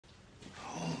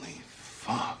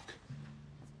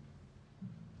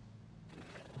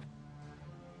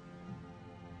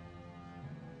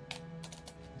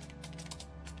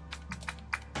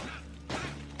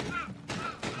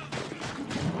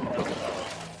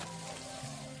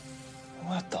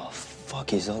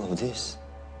fuck is all of this?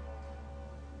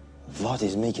 Vought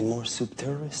is making more soup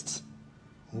terrorists?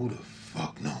 Who the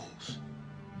fuck knows?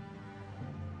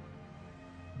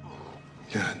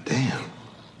 God damn.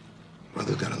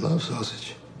 Brother got a love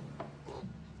sausage.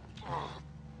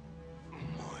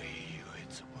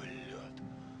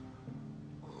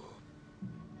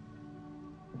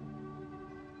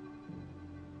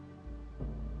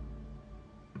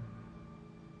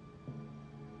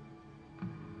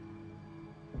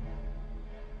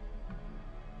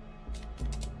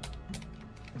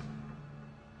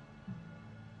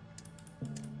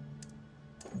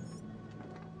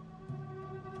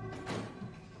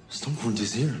 Stormfront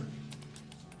is here.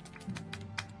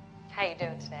 How you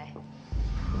doing today?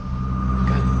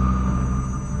 Good.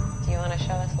 Do you want to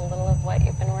show us a little of what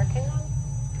you've been working on?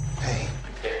 Hey.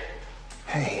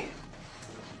 Hey.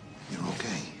 You're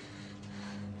okay.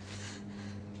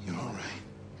 You're all right.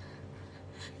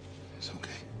 It's okay.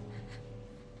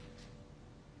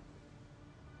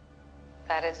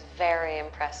 That is very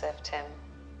impressive, Tim.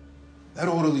 That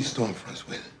orderly Stormfront's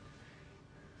with.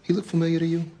 He look familiar to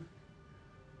you?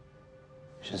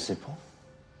 Je ne sais pas.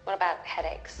 What about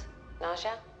headaches?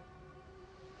 Nausea?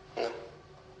 No.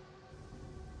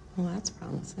 Well, that's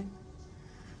promising.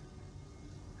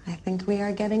 I think we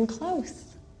are getting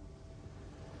close.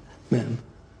 Ma'am,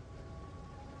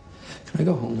 can I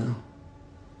go home now?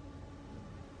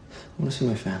 I want to see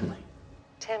my family.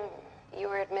 Tim, you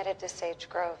were admitted to Sage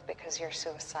Grove because you're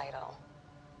suicidal.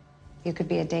 You could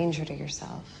be a danger to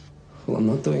yourself. Well, I'm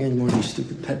not doing any more of these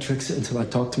stupid pet tricks until I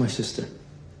talk to my sister.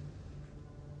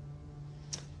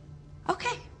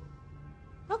 Okay.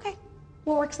 Okay.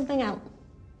 We'll work something out.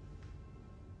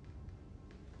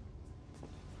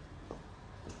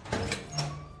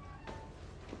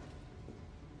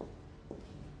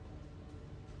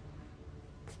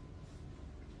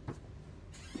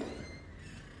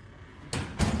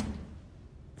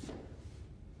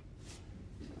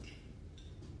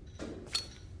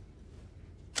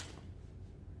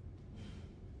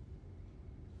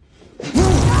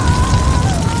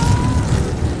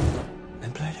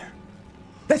 Lamplighter.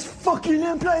 That's fucking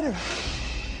Lamplighter!